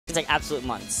It's like absolute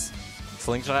months.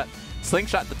 SlingShot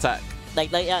the tech.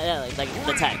 Like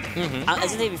the tech. It's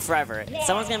gonna take me forever.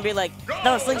 Someone's gonna be like,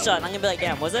 no, SlingShot. And I'm gonna be like,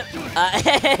 damn, was it?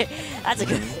 That's a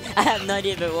good. I have no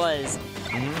idea if it was.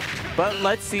 But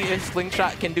let's see if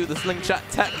SlingShot can do the SlingShot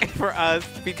tech for us,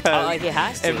 because he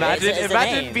has to.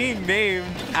 imagine being named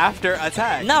after a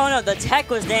tech. No, the tech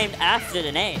was named after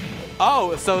the name.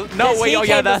 Oh, so no, wait, oh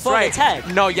yeah, that's right. The tech.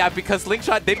 No, yeah, because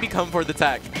SlingShot did become for the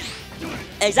tech.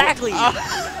 Exactly.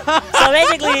 So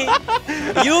basically,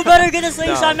 you better get a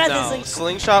SlingShot method. No.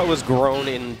 SlingShot was grown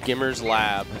in Gimmer's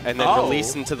lab and then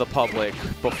released into the public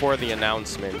before the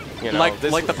announcement. You know, like the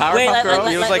Powerpuff Girls.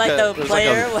 He was like the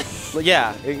player.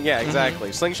 Yeah, exactly.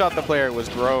 SlingShot the player was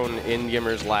grown in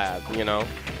Gimmer's lab. You know,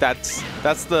 that's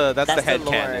the head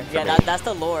canon. Yeah, that's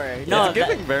the lore. No, it's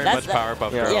giving very much Powerpuff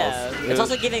Girls. Yeah, it's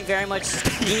also giving very much.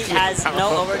 He has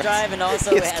no overdrive and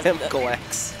also has Chemical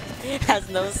X. Has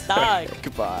no stock.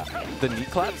 Goodbye. The knee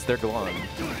claps, they're gone.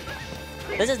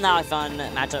 This is not a fun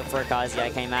matchup for Kazuya, I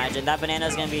can imagine. That banana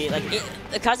is going to be, like,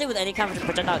 Kazuya with any kind of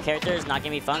projectile character is not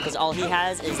going to be fun, because all he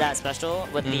has is that special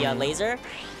with the laser,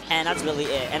 and that's really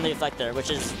it. And the reflector,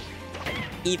 which is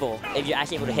evil if you're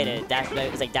actually able to hit it.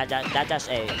 It's like dash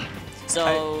A.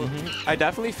 So I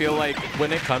definitely feel like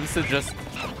when it comes to just,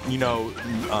 you know,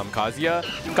 Kazuya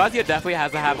definitely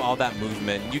has to have all that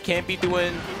movement. You can't be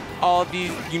doing all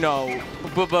these, you know,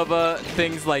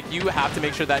 things. Like, you have to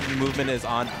make sure that your movement is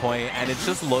on point, and it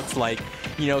just looks like,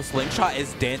 you know, SlingShot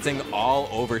is dancing all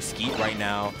over Skeet right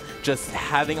now, just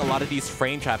having a lot of these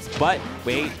frame traps. But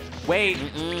wait.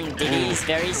 Diddy's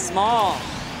very small.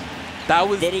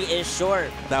 Diddy is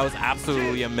short. That was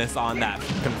absolutely a miss on that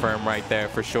confirm right there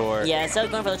for sure. Yeah, instead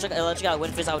of going for electric out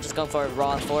wind fist, I would just go for a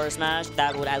raw forward smash.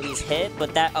 That would at least hit,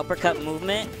 but that uppercut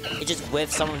movement, it just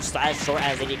whiffs someone just as short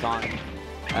as Diddy Kong.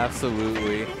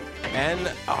 Absolutely. And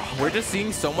we're just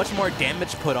seeing so much more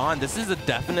damage put on. This is a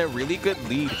definite really good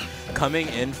lead coming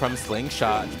in from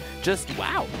SlingShot. Just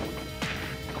wow.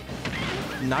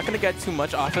 Not going to get too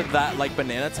much off of that like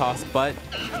banana toss, but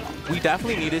we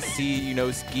definitely need to see, you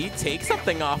know, Skeet take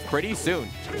something off pretty soon.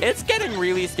 It's getting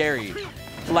really scary.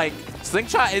 Like,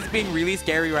 SlingShot is being really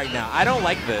scary right now. I don't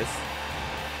like this.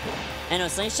 I know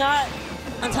SlingShot,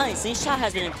 I'm telling you, SlingShot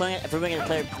has been improving the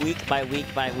player week by week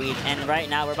by week, and right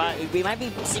now we might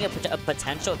be seeing a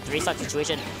potential 3-stock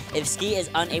situation if Skeet is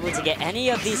unable to get any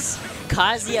of these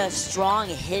Kazuya strong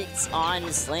hits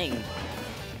on Sling.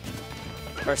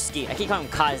 Or Skeet. I keep calling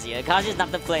him Kazuya. Kazuya's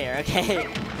not the player, okay?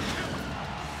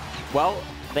 Well,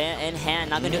 in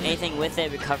hand, not gonna do anything with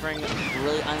it, recovering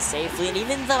really unsafely, and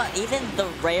even the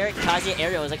rare Kazuya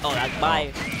aerial was like, oh, that's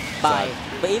bye.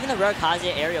 But even the rare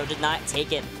Kazuya aerial did not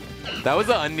take it. That was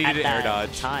an unneeded air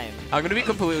dodge. Time. I'm gonna be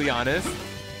completely honest.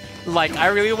 Like, I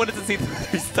really wanted to see the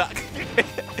 3-stock,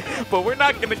 but we're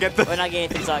not gonna get the. We're not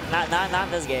getting 3-stock.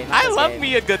 Not this game. I love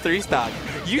me a good 3-stock.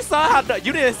 You saw how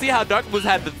you didn't see how Dark Blues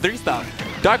had the 3-stock.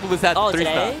 Dark Blues had the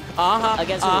 3-stock.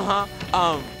 Against who?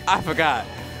 I forgot.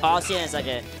 Oh, I'll see it in a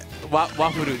second.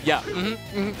 Wahuru, yeah.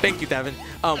 Thank you, Devin.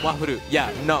 Wahuru,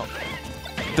 yeah. No,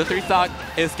 the 3-stock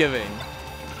is giving.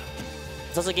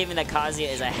 It's also giving that Kazuya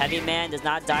is a heavy man, does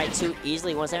not die too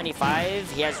easily.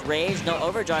 175. He has rage, no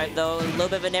overdrive though. A little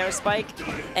bit of an air spike,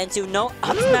 and no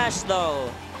up smash though.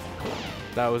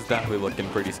 That was definitely looking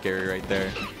pretty scary right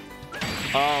there.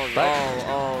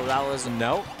 Oh, that was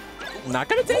no. Not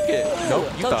gonna take it. Nope.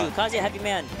 You told you, Kazuya heavy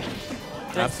man.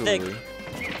 Absolutely.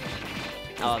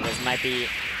 Oh, this might be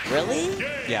really.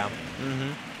 Yeah.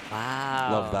 Wow.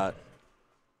 Love that.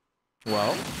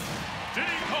 Well.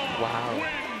 Wow.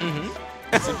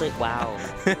 Simply wow.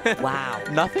 Wow.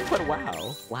 Nothing but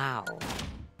wow. Wow.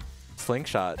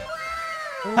 SlingShot.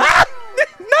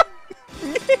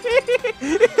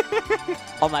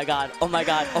 Oh my god. Oh my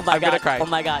god. Oh my I'm god. gonna cry. Oh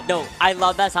my god. No, I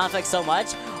love that sound effect so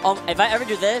much. If I ever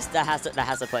do this, that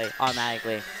has to play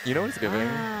automatically. You know what it's giving?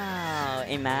 Wow.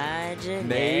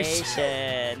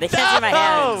 Imagination. They can't see my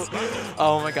hands.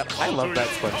 Oh my god. I love that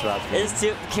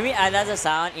SpongeBob. Can we add that as a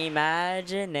sound?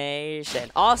 Imagination.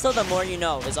 Also, the more you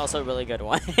know is also a really good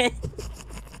one.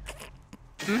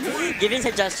 Giving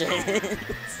suggestions.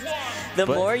 The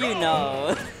more you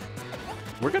know.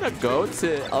 We're gonna go to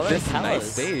this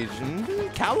nice stage.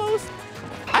 Kalos?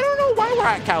 I don't know why we're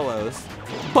at Kalos.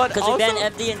 But because we banned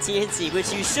FD and TNT,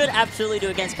 which you should absolutely do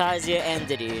against Kazuya and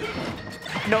Diddy.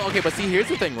 No, okay, but see, here's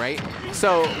the thing, right?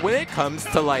 So when it comes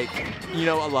to, like, you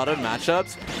know, a lot of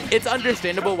matchups, it's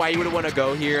understandable why you would want to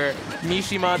go here.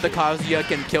 Mishima the Kazuya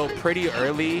can kill pretty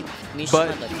early.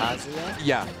 Mishima the Kazuya?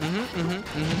 Yeah.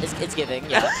 It's giving,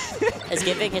 yeah. It's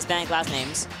giving Hispanic last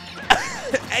names.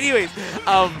 Anyways,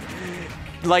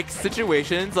 like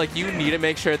situations, like you need to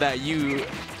make sure that you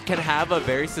can have a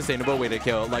very sustainable way to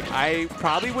kill. Like, I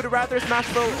probably would rather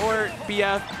Smashville or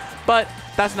BF, but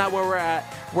that's not where we're at.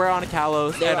 We're on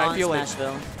Kalos, They and were I on feel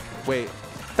Smashville. like... Wait,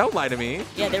 don't lie to me.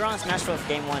 Yeah, they were on Smashville for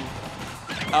game 1.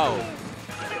 Oh.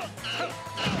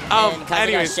 And Kazuya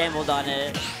Anyways. got shambled on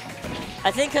it. I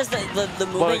think because the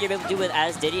movement you're able to do with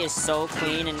as Diddy is so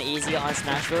clean and easy on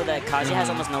Smashville that Kazuya has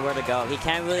almost nowhere to go. He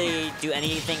can't really do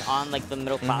anything on like the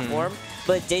middle platform,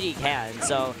 but Diddy can.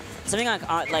 So something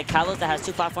like Kalos that has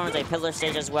 2 platforms, like Pillar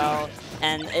stage as well,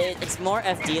 and it's more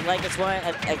FD-like. It's more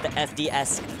like the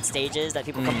FD-esque stages that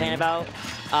people complain about.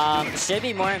 Should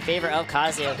be more in favor of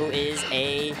Kazuya, who is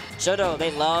a Shoto.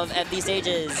 They love FD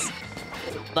stages.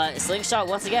 But SlingShot,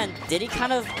 once again, Diddy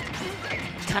kind of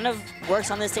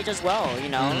works on this stage as well, you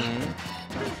know?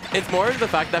 It's more of the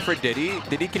fact that for Diddy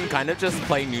can kind of just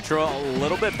play neutral a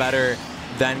little bit better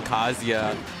than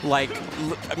Kazuya. Like,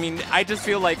 I mean, I just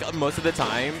feel like most of the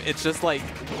time, it's just like,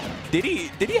 Diddy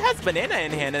has banana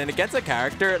in hand, and against a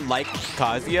character like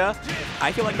Kazuya,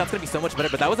 I feel like that's going to be so much better.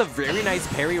 But that was a very nice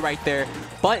parry right there,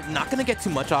 but not going to get too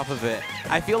much off of it.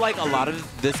 I feel like a lot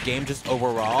of this game just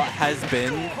overall has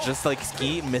been just like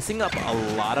Skeet missing up a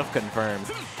lot of confirms.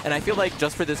 And I feel like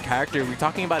just for this character, we were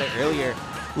talking about it earlier,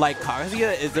 like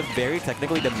Kazuya is a very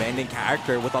technically demanding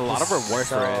character with a lot of rewards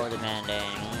for it. So demanding.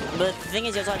 But the thing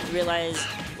is, you also have to realize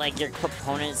like your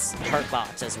opponent's hurt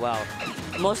box as well.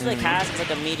 Most of the cast is like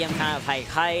a medium kind of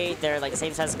height. They're like the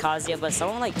same size as Kazuya, but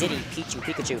someone like Diddy,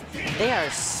 Pikachu, they are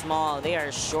small. They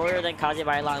are shorter than Kazuya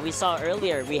by a lot. We saw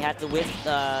earlier we had to whip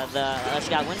the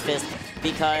Electric Wind Fist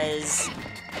because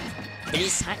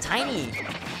he's tiny.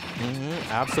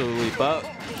 Absolutely, but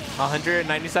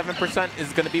 197%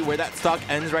 is going to be where that stock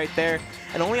ends right there,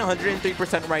 and only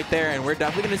 103% right there, and we're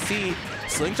definitely going to see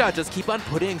SlingShot just keep on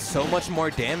putting so much more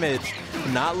damage,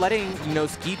 not letting, you know,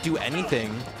 Skeet do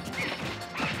anything.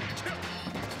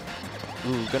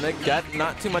 Ooh, gonna get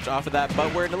not too much off of that,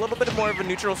 but we're in a little bit more of a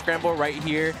neutral scramble right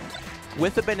here.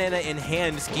 With the banana in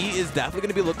hand, Skeet is definitely going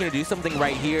to be looking to do something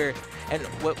right here, and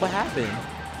what happened?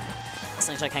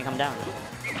 SlingShot can't come down.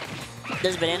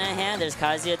 There's banana in hand, there's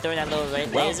Kazuya throwing that little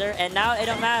laser, and now it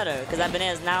don't matter, because that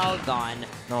banana is now gone.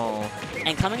 No.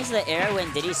 And coming into the air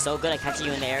when Diddy's so good at catching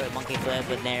you in the air with monkey flip,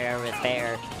 with nair, with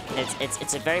fair,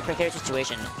 it's a very precarious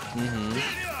situation.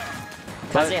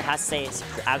 Kazuya has to say it's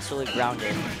absolutely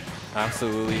grounded.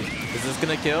 Absolutely. Is this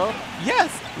gonna kill?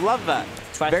 Yes! Love that.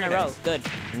 Twice in a row. Good.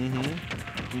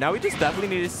 Now we just definitely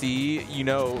need to see, you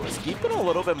know, Skeet put a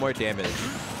little bit more damage.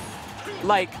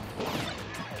 Like,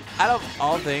 out of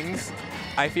all things,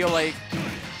 I feel like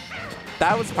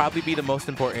that would probably be the most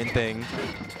important thing.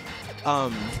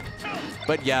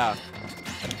 But yeah,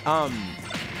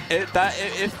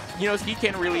 if you know Skeet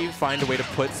can't really find a way to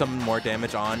put some more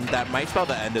damage on, that might spell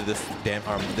the end of this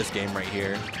this game right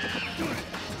here.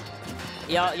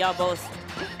 Y'all both.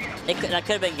 That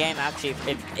could have been game actually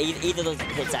if either of those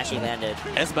hits actually landed.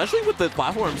 Especially with the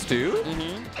platforms too.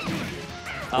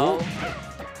 Oh.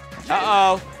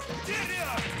 Uh-oh.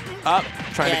 Up,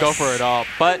 trying to go for it all,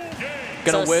 but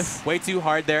gonna So whiff way too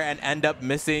hard there and end up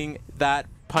missing that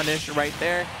punish right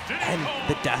there. And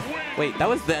the death. Wait, that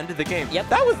was the end of the game. Yep.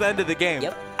 That was the end of the game.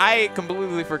 Yep. I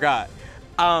completely forgot.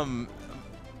 Jazzy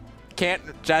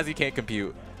can't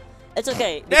compute. It's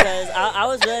okay, because I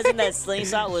was realizing that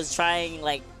SlingShot was trying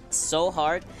like so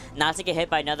hard not to get hit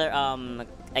by another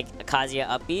like Kazuya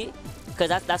upbeat, because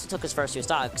that's what took his first 2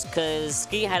 stocks. Because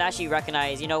Skeet had actually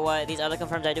recognized, you know what, these other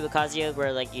confirms I do with Kazuya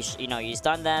where like you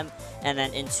stun them and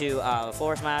then into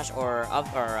forward smash or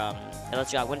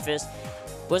Electric Wind Fist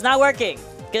was not working.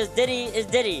 Because Diddy is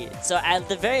Diddy. So at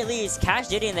the very least, catch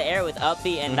Diddy in the air with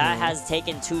upbeat, and that has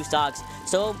taken 2 stocks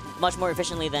so much more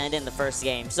efficiently than it did in the first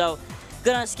game. So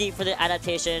good on Skeet for the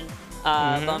adaptation.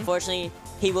 But unfortunately,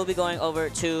 he will be going over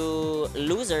to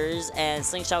losers, and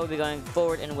SlingShot will be going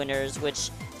forward in winners, which,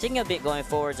 taking a bit going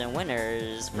forwards and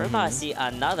winners, we're about to see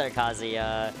another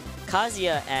Kazuya.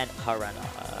 Kazuya and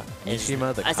Harada.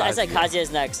 Mishima the I said Kazuya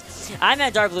is next. I'm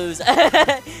at Dark Blues.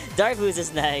 Dark Blues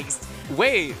is next.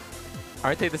 Wait,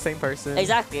 aren't they the same person?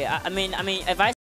 Exactly. I mean, if I